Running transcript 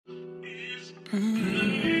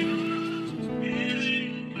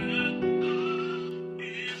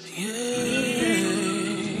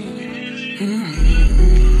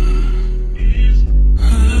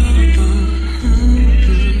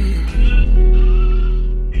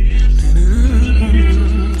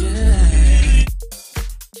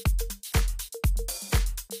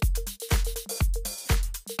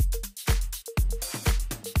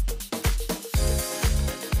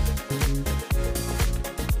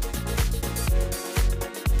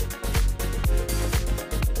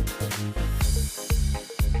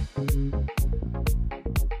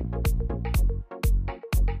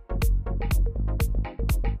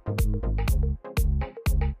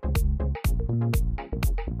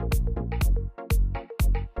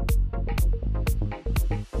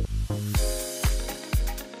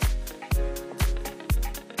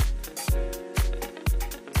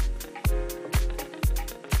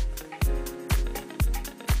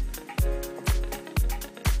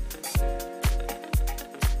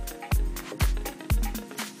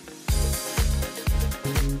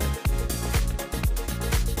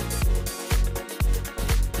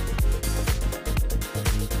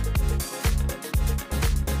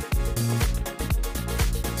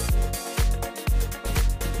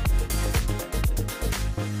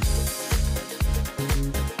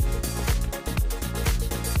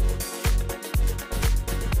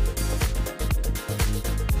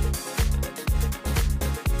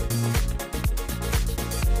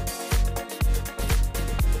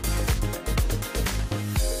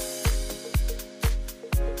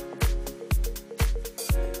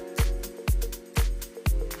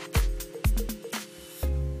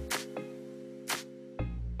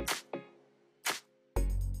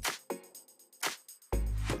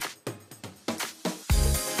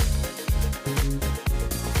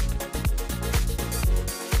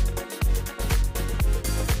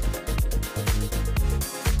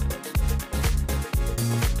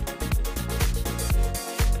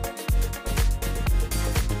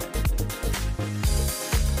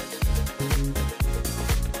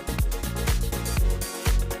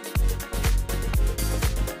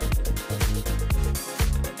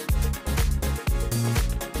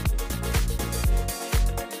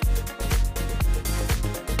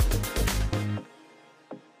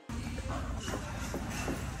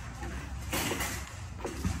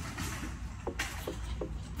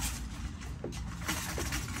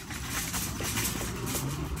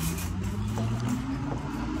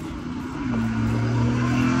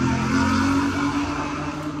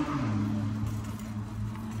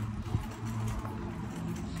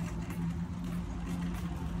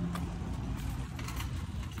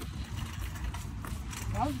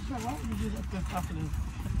I was just like, why would you do that stuff after this?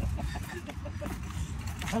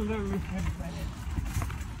 I literally can't say it.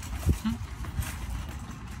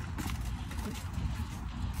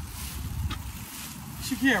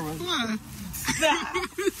 Shakira. What?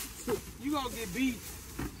 You gonna get beat.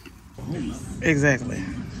 Exactly.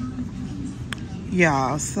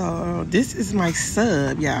 Y'all, so this is my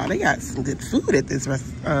sub, y'all. They got some good food at this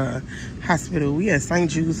hospital. We at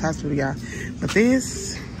St. Jude's Hospital, y'all. But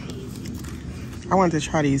this, I wanted to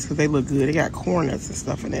try these because they look good. They got corn nuts and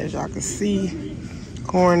stuff in there, as y'all can see.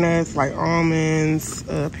 Corn nuts, like almonds,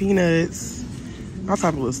 peanuts, all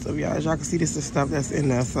type of little stuff, y'all. As y'all can see, this is the stuff that's in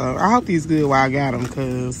there. So I hope these good while I got them,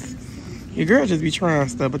 because your girl just be trying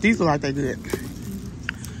stuff. But these look like they good.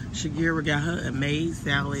 Shakira got her a made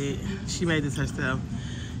salad. She made this herself.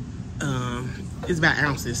 It's about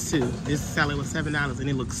ounces too. This salad was $7 and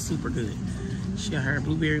it looks super good. She got her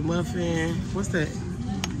blueberry muffin. What's that?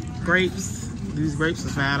 Grapes. These grapes are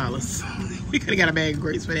 $5. We could have got a bag of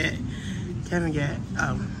grapes for that. Kevin got,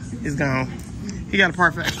 it's gone. He got a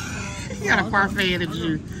parfait. He got a parfait at the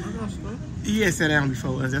juice. He had sat down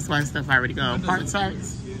before us. That's why his stuff already gone. Part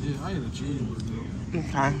tarts. Yeah, I ate a cheeseburger.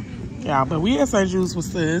 Okay. Yeah, but we had St. Jude's with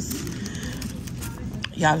sis.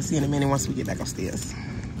 Y'all will see in a minute once we get back upstairs.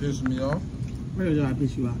 Pissed me off. Where did y'all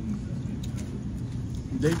piss you off?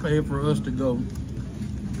 They paid for us to go.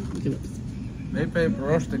 Look it up. They paid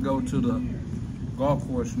for us to go to the golf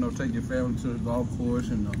course, you know, take your family to the golf course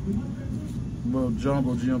and the little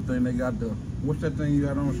jungle gym thing. They got the, what's that thing you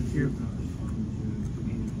got on, Shakira?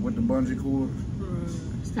 With the bungee cord?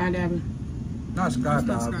 Skydiving? Not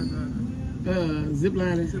skydiving. Zip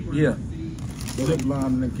lining? Yeah. Zip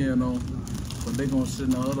lining and carrying on. But they gonna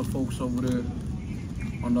send the other folks over there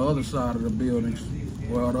on the other side of the buildings.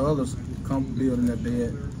 Well, the other building that they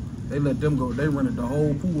had, they let them go. They rented the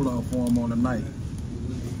whole pool out for them on the night.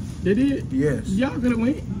 They did? Yes. Y'all could have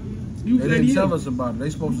went. They didn't tell us about it. They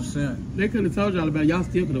supposed to send. They could have told y'all about it. Y'all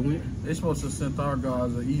still could have went. They supposed to send our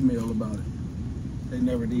guys an email about it. They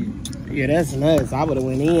never did. Yeah, that's nuts. I would have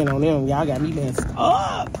went in on them. Y'all got me messed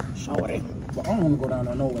up. Shorty. But I don't want to go down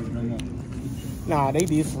there no way no more. Nah, they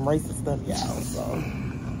did some racist stuff, y'all, so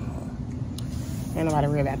ain't nobody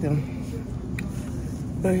real about them.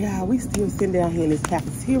 But yeah, we still sitting down here in this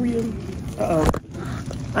cafeteria.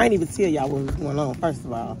 I ain't even tell y'all what was going on, first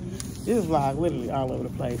of all. This vlog literally all over the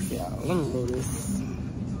place, y'all. Let me move this.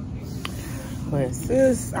 But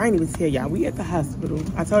sis, I ain't even tell y'all, we at the hospital.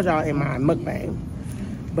 I told y'all in my mukbang.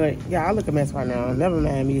 But yeah, I look a mess right now. Never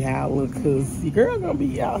mind me how I look, cause your girl gonna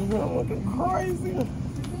be out here looking crazy.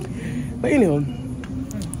 But anyway,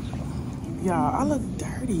 y'all, I look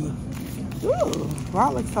dirty. Ooh, well,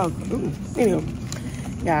 I look so good. Anyway,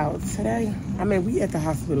 y'all, today, we at the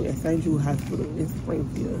hospital, at St. Jude Hospital in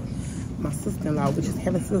Springfield. My sister-in-law, which is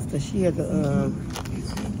Heaven's sister, she had to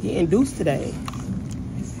get induced today.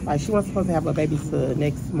 Like, she was supposed to have a baby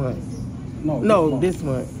next month. No, this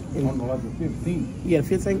month. On like the 15th. Yeah,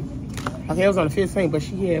 the 15th. Okay, it was on the 15th, but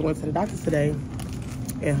she had went to the doctor today,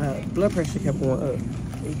 and her blood pressure kept going up.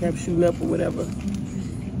 It kept shooting up or whatever.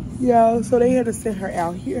 Yeah, so they had to send her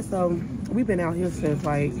out here. So we've been out here since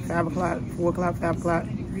like 5 o'clock, 4 o'clock, 5 o'clock,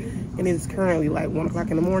 and it's currently like 1 o'clock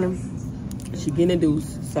in the morning. She getting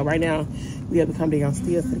induced. So right now we have to come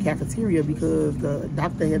downstairs to the cafeteria because the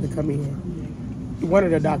doctor had to come in. One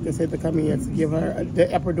of the doctors had to come in to give her the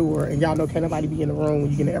epidural, and y'all know can't nobody be in the room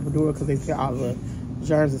when you get an epidural because they say all the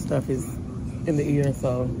germs and stuff is in the ear,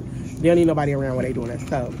 so they don't need nobody around when they doing that.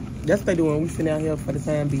 So that's what they doing. We sitting out here for the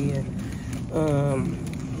time being.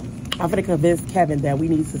 I'm gonna convince Kevin that we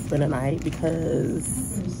need to spend the night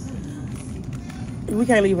because we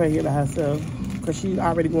can't leave her here by herself because she's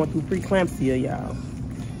already going through preeclampsia, y'all.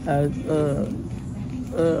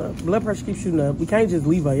 Blood pressure keeps shooting up. We can't just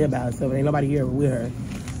leave her here by herself. Ain't nobody here with her.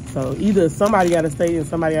 So either somebody got to stay and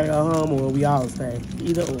somebody got to go home, or we all stay.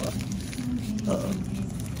 Either or.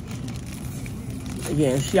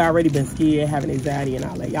 Again, she already been scared, having anxiety and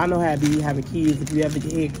all that. Y'all know how it be having kids. If you ever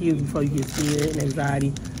had kids before, you get scared and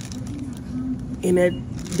anxiety. And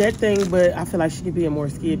that thing, but I feel like she could be more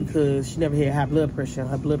scared because she never had high blood pressure.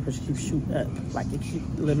 Her blood pressure keeps shooting up. Like, it keeps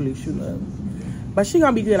literally shooting up. But she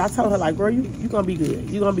gonna be good. I told her, like, girl, you gonna be good.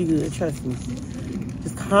 You gonna be good. Trust me.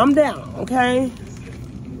 Just calm down, okay?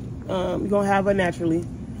 You gonna have her naturally.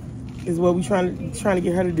 Is what we trying to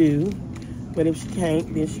get her to do. But if she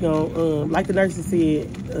can't, then she gonna like the nurses said,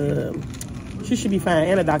 she should be fine.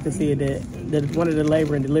 And the doctor said that one of the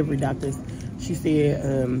labor and delivery doctors, she said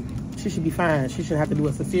she should be fine. She shouldn't have to do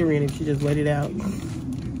a cesarean if she just wait it out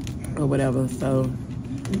or whatever. So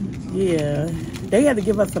yeah, they had to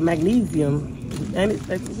give us some magnesium. And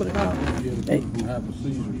that's what it called.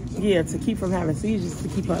 Yeah, to keep from having seizures, to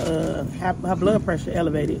keep her blood pressure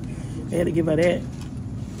elevated. They had to give her that.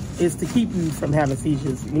 It's to keep you from having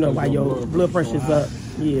seizures, you know, while your blood pressure's up.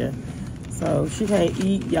 Yeah. So she can't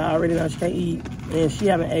eat. Y'all already know she can't eat. And she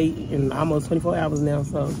haven't ate in almost 24 hours now.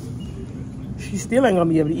 So she still ain't going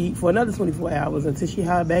to be able to eat for another 24 hours until she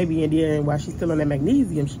have a baby. And then while she's still on that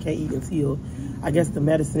magnesium, she can't eat until, I guess, the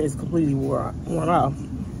medicine is completely worn off.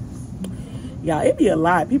 Yeah, it be a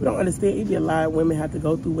lot. People don't understand. It be a lot women have to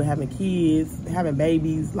go through with having kids, having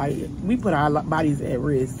babies. Like, we put our bodies at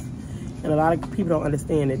risk. And a lot of people don't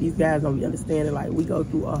understand that. These guys don't be understanding. Like, we go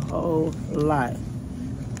through a whole lot.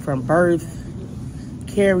 From birth,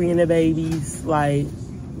 carrying the babies, like,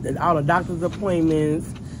 all the doctor's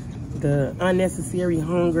appointments, the unnecessary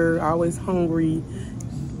hunger, always hungry,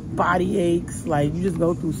 body aches. Like, you just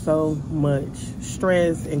go through so much.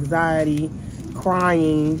 Stress, anxiety,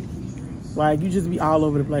 crying. Like, you just be all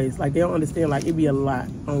over the place. Like, they don't understand. Like, it be a lot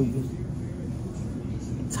on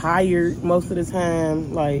you. Tired most of the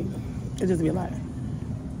time. Like, it just be a lot.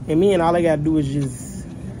 And me and all they got to do is just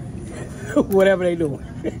whatever they doing.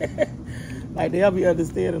 Like, they'll be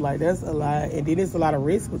understanding. Like, that's a lot. And then there's a lot of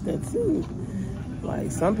risk with that, too.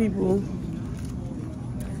 Like, some people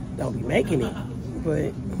don't be making it.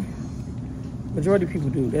 But majority of people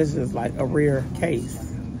do. That's just, like, a rare case.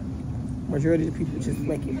 Majority of the people just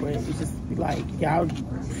make it, but it just be like, y'all,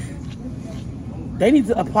 they need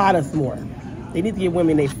to applaud us more. They need to give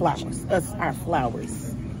women their flowers, us our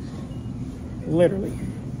flowers. Literally.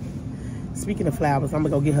 Speaking of flowers, I'm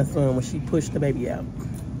gonna go get her son when she pushed the baby out.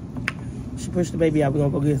 She pushed the baby out, we're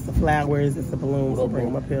gonna go get some flowers and some balloons and bring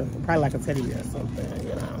them up here. Probably like a teddy bear or something,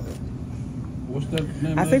 you know. What's that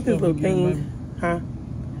name? I think this little thing, huh?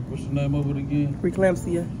 What's the name of it again?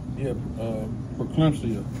 Preeclampsia. Yeah,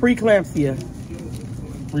 preeclampsia. Preeclampsia.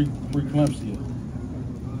 Preeclampsia.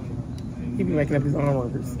 He be making up his own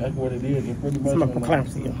words. That's what it is. It's pretty much some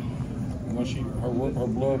preeclampsia. when her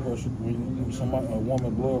blood pressure, when somebody, a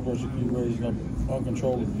woman blood pressure keep raising up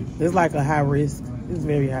uncontrollably. It's like a high risk. It's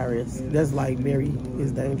very high risk. That's like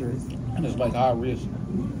it's dangerous. And it's like high risk.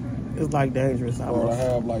 It's like dangerous. Or to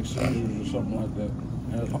have like seizures or something like that.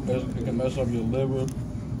 And it can mess up your liver, your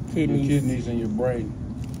kidneys, and your brain.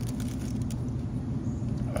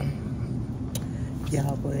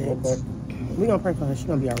 Yeah, but we gonna pray for her. She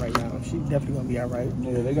gonna be all right now. She definitely gonna be all right.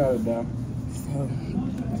 Yeah, they got it down. So,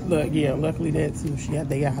 look, yeah, luckily that too.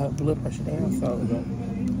 They got her blood pressure down, so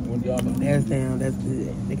that's down. That's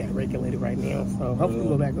good. They got it regulated right now, so hopefully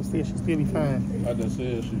go back upstairs. She'll still be fine. Like I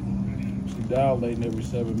said, she dilating every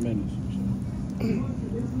 7 minutes.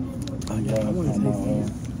 Oh yeah, I want to taste this.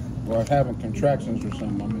 Or having contractions or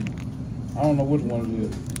something. I mean, I don't know which one it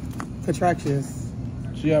is. Contractions.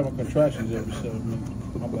 She having contractions every 7 minutes.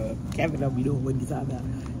 My bad. Kevin don't be doing what he's talking about.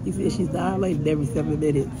 He said she's dilated every 7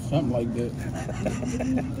 minutes. Something like that.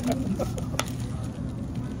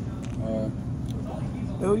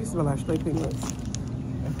 Oh, you smell like straight peanuts. I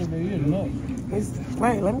think they is nuts.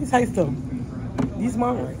 Wait, let me taste them. These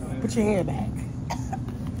mine. Put your hand back.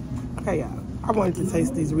 Okay, y'all. I wanted to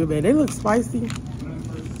taste these real bad. They look spicy.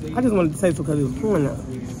 I just wanted to taste them because it was corn nuts.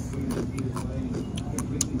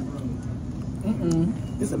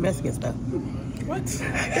 It's a Mexican stuff. What?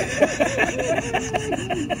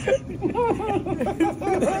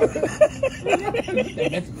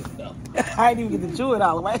 I didn't even get to chew it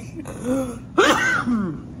all the way.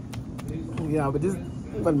 Yeah, but this,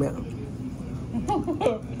 wait a minute.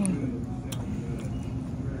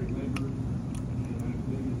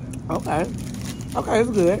 Okay,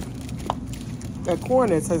 it's good. That corn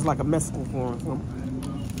that tastes like a Mexican corn. So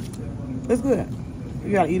it's good.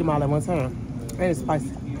 You gotta eat them all at one time. And it's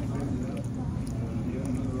spicy.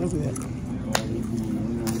 It's good.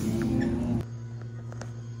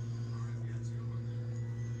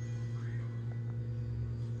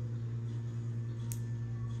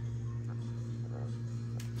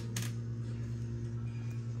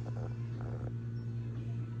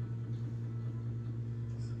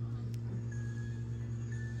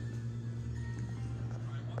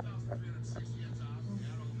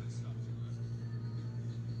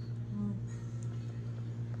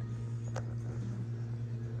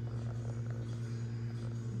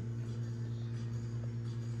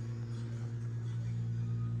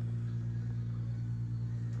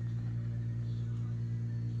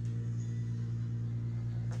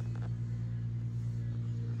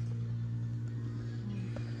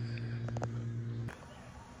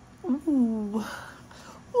 Ooh.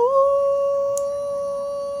 Ooh,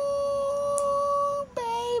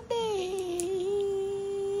 baby.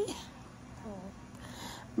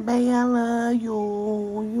 Baby, I love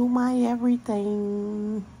you. You my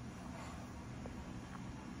everything.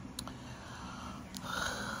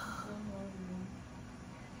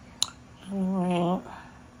 Alright.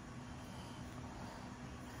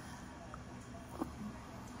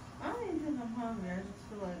 I ain't think I'm hungry. I just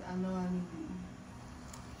feel like I know I need to eat.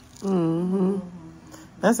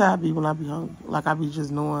 That's how I be when I be hungry. Like I be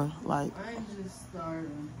just knowing, like. I ain't just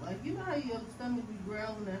starving. Like, you know how your stomach be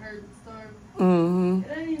growling and hurt and starving?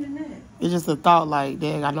 It ain't even that. It's just a thought, like,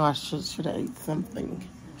 dang, I know I should have ate something.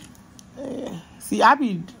 Yeah. See, I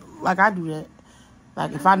be like, I do that.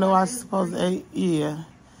 Like, if I know I was supposed to eat, yeah.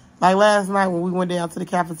 Like last night when we went down to the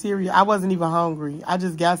cafeteria, I wasn't even hungry. I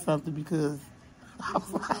just got something because I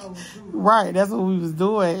was like, right, that's what we was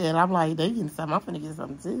doing. And I'm like, they getting something. I'm finna get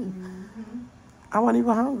something too. I wasn't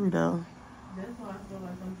even hungry though. That's why I feel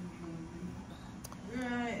like I'm just gonna be.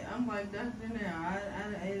 Right, I'm like, that's in there. I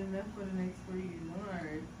ate enough for the next 3 years.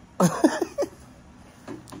 I'm alright.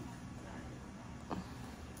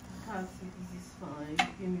 Popsicles is fine.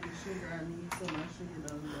 Give me the sugar I need so my sugar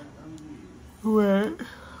doesn't get Right.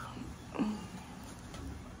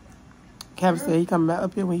 Kevin said he coming back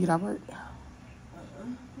up here when he get out work.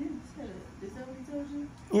 He said it. Is that what he told you?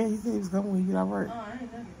 Yeah, he said he was coming when he get out work. Oh, I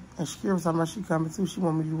ain't never. And Shakira was talking about she coming too. She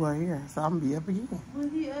want me to do her hair. So I'm going to be up again. Well,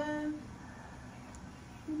 he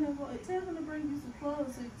never, tell him to bring you some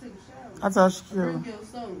clothes so you can take a shower. I told Shakira. Bring your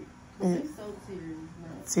soap. Yeah. They soap serious now.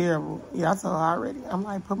 Terrible. Yeah, I told her already. I'm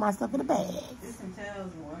like, put my stuff in the bag. There's some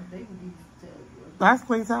towels in one. They can give you some towels. That's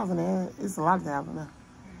clean towels in there. It's a lot of towels in there.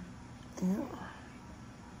 Yeah.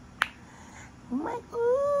 I'm like,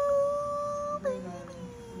 ooh, baby.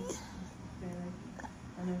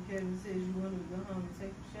 I know Kevin says you wanted to go home and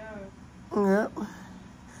take a shower. Yep.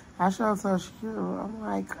 I sure told Shakira, I'm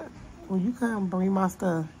like, when you come bring my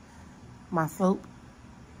stuff, my soap,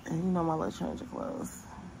 and you know my little change of clothes.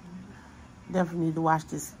 Definitely need to wash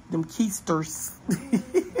them keisters. I forgot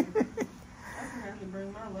to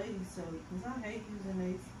bring my ladies soap because I hate using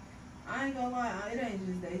these. I I ain't gonna lie, it ain't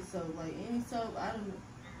just they soap. Like any soap, I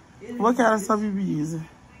don't. What kind of soap you be using?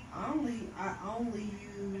 I only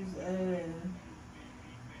use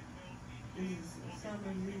this is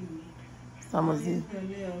Summer's Eve. Summer's Eve.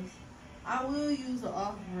 Else. I will use an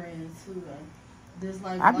off-brand too though. Just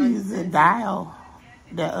like I be using Dial,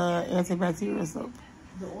 the antibacterial soap.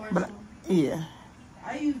 The orange but, one. Yeah.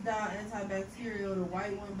 I use Dial antibacterial, the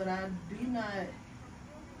white one, but I do not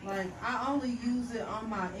like. I only use it on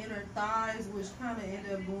my inner thighs, which kind of end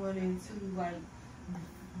up going into like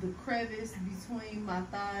the crevice between my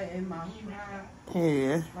thigh and my hoo-ha.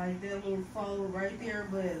 Yeah. Like that little fold right there,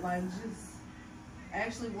 but like just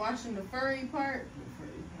actually washing the furry part.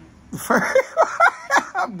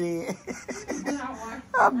 I'm dead.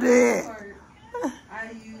 I'm dead.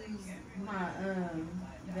 I use my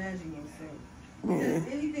vaginal soap. Yeah.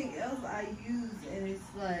 Anything else I use and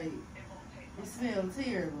it's like it smells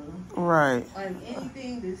terrible. Right. Like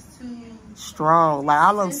anything that's too strong. Like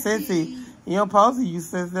I love Scentsy. You don't supposed to use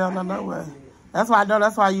Scentsy on nowhere. That's why I know.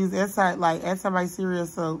 That's why I use antibacterial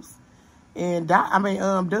soaps and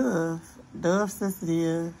Dove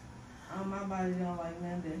sensitive. My body don't like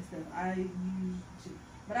none of that stuff.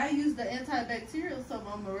 But I use the antibacterial soap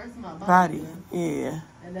on the rest of my body. Yeah.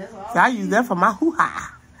 And that's all. So I use that for my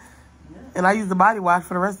hoo-ha. Yeah. And I use the body wash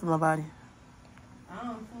for the rest of my body. I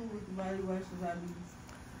don't fool with the body washes I use.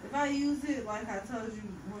 If I use it, like I told you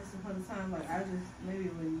once upon a time, like I just, maybe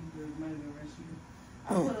when you do it, maybe the rest of you.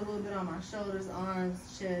 I put a little bit on my shoulders, arms,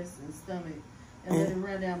 chest, and stomach. And let it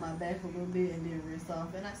run down my back a little bit and then rinse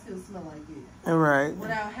off. And I still smell like it. Right.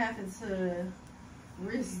 Without having to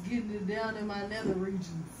risk getting it down in my nether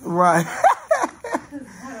regions. Right. I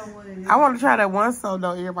don't want it. I want to try that one soap,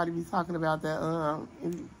 though. Everybody be talking about that.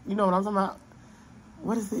 You know what I'm talking about?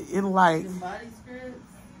 What is it? It's like... The body scrubs?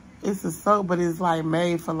 It's a soap, but it's like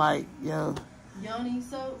made for like, Yoni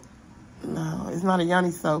soap? No, it's not a Yoni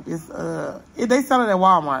soap. It's, they sell it at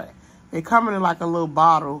Walmart. They come in like a little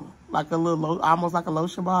bottle. Like a little, almost like a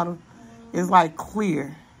lotion bottle. It's like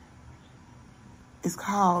clear. It's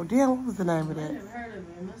called, what was the name of that? I never heard of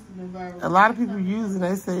it. It must have been viral. A lot of people use it.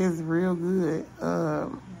 They say it's real good.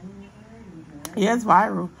 Yeah, it's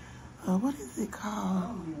viral. What is it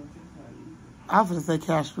called? I'm going to say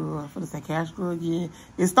castor. I'm going to say castor again.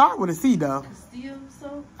 It starts with a C, though. Castile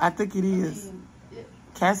soap? I think it is.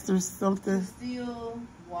 Castor something. Castile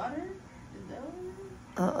water?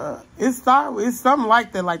 It's something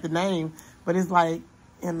like that, like the name, but it's like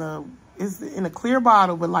it's in a clear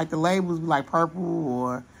bottle, but like the labels be like purple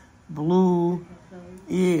or blue,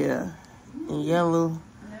 yeah, and yellow.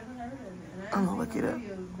 Never heard of it. I'm gonna look it up.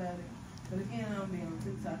 But again, I don't be on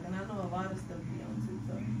TikTok, and I know a lot of stuff be on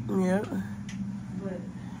TikTok. Yeah. But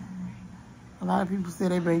a lot of people say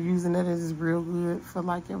they've been using it as it's real good for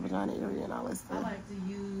like your vagina area and all that stuff. I like to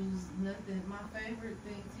use nothing. My favorite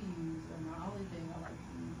thing to use, or my only thing I like to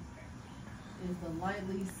use, is the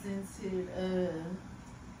lightly scented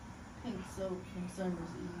pink soap from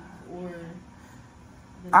Summer's Eve, or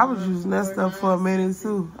I was using that stuff for a minute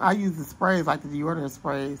too. I use the sprays, like the deodorant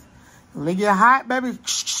sprays. When they get hot, baby. I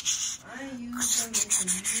ain't used them in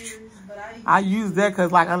years, but I use that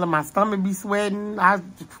because like under my stomach be sweating.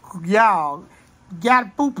 Y'all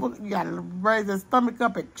gotta poop. You gotta raise the stomach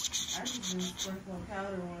up and. I just been sprinkling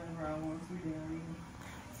powder whenever I want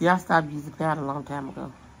to. See, I stopped using powder a long time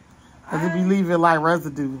ago. Cause it be leaving like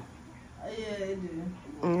residue. Yeah, it do.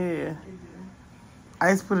 Yeah. It do. I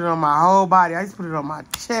used to put it on my whole body. I used to put it on my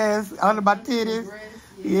chest, under my titties.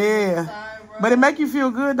 Yeah. But it make you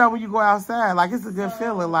feel good though when you go outside. Like it's a good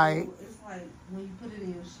feeling. Like it's like when you put it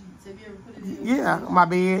in your sheets. Have you ever put it in your sheets? My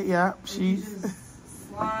bed. Yeah, sheets.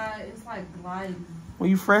 Slide. It's like gliding. When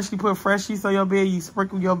you put fresh sheets on your bed, you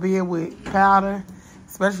sprinkle your bed with powder,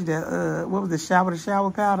 especially the what was the shower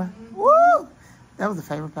powder. Mm-hmm. Woo! That was the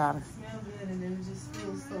favorite powder. It smells good and then it just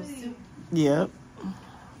feels so silky. Yep.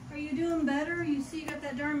 Are you doing better? You see, you got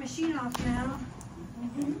that darn machine off now.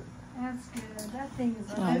 Mm-hmm. That's good. That thing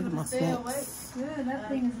is able to stay awake. Good. That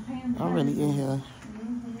thing is a pan. I'm really in here.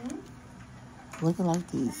 Mm-hmm. Looking like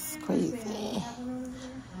this. Crazy.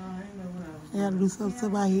 I gotta do something to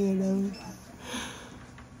my hair though.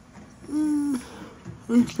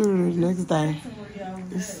 We should do it next day.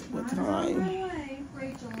 It's what time?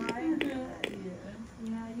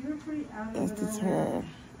 That's the time.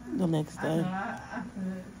 The next day.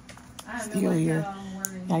 Still here.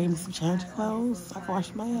 Gotta give me some change of clothes. I can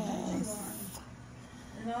wash my ass.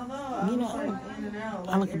 You know,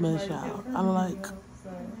 I look a mess, y'all.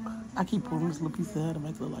 I keep pulling this little piece of hair to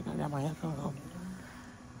make it look like I got my hair coming on.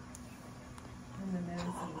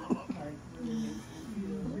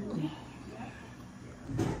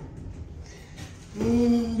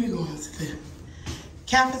 We going to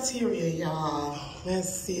Cafeteria, y'all.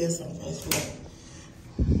 Let's see us on Facebook.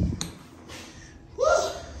 Woo!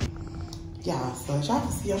 Y'all, so as y'all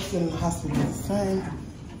can see, I'm still in the hospital with the same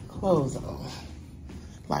clothes on.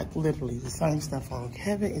 Like literally the same stuff on.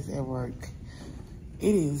 Kevin is at work.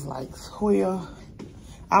 It is like 12,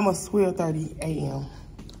 almost 12:30 a.m.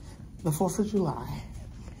 the 4th of July.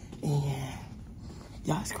 And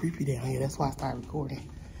y'all, it's creepy down here. That's why I started recording.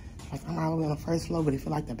 Like, I'm all the way on the first floor, but it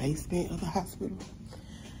feel like the basement of the hospital.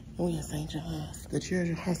 And we in St. John's, the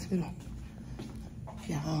children's hospital.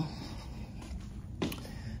 Y'all.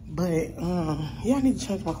 But, yeah, I need to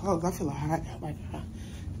change my clothes. I feel hot. Like, I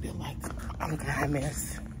feel like I'm a hot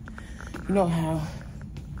mess. You know how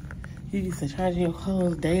you used to change your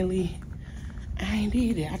clothes daily? I ain't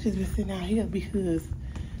did it. I just been sitting out here because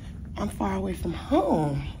I'm far away from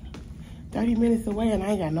home. 30 minutes away, and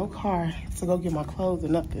I ain't got no car to go get my clothes or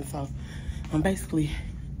nothing. So I'm basically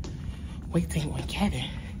waiting on Kevin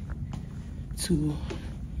to,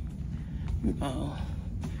 you know,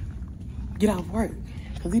 get off work.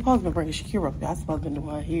 Because he supposed to be bringing Shakira up there. I supposed to be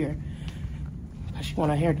doing her hair. Because she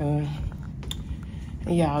want her hair done.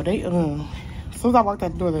 And y'all, they, as soon as I walked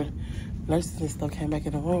out the door, the nurses and stuff came back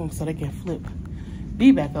in the room so they can flip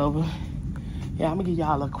B back over. Yeah, I'm gonna give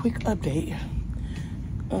y'all a quick update.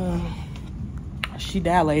 She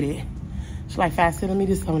dilated. She's like 5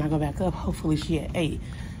 centimeters, so when I go back up, hopefully she at 8.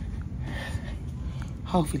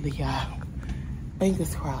 Hopefully, y'all.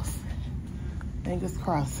 Fingers crossed. Fingers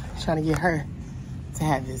crossed. Trying to get her to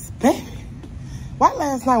have this baby. Why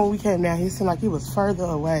last night when we came down here, it seemed like it was further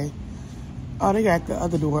away. Oh, they got the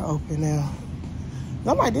other door open now.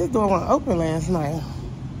 I'm like, this door wasn't open last night.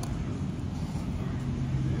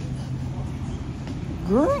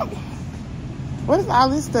 Girl. What is all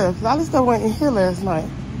this stuff? All this stuff went in here last night.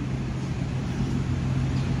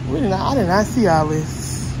 I did not see all this.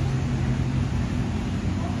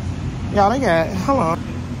 Y'all, they got, hold on.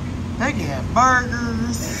 They got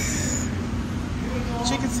burgers,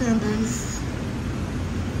 chicken tenders.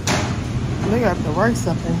 They got the works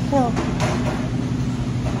up in here.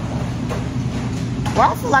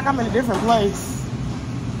 Well, I feel like I'm in a different place.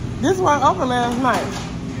 This wasn't open last night.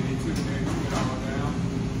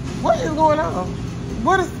 What is going on?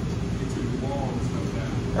 What is...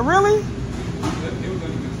 Really? It was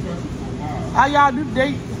under construction for a while. How y'all do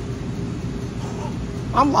date?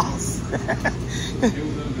 I'm lost. It was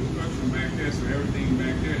under construction back there, so everything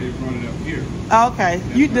back there, they brought it up here.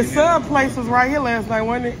 Okay. The sub place was right here last night,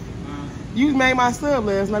 wasn't it? You made my sub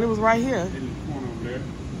last night. It was right here. In the corner over there.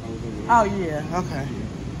 I was over there. Oh, yeah. Okay.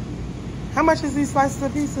 How much is these slices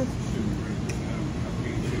of pizza?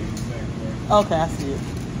 Okay, I see it.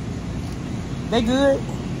 They good?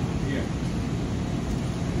 Yeah.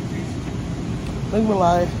 Look at me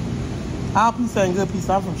like, our pizza ain't good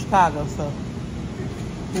pizza. I'm from Chicago, so,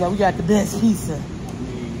 you know, we got the best pizza.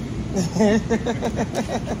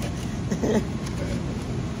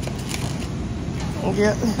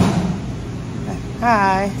 Yep.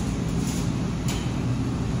 Hi.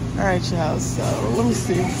 All right, y'all, so let me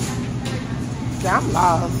see. Yeah, I'm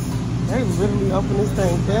lost. They literally opened this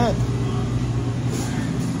thing back.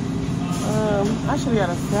 I should have got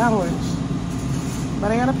a sandwich,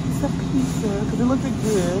 but I got a piece of pizza because it looked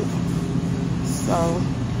good. So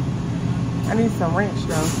I need some ranch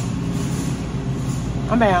though.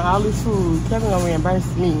 I'm buying all this food. Kevin gonna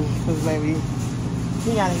reimburse me because baby,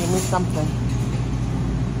 he gotta give me something.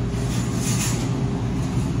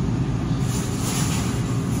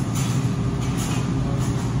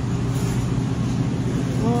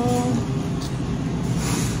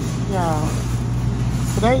 Yeah.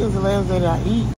 Today is the last day that I eat.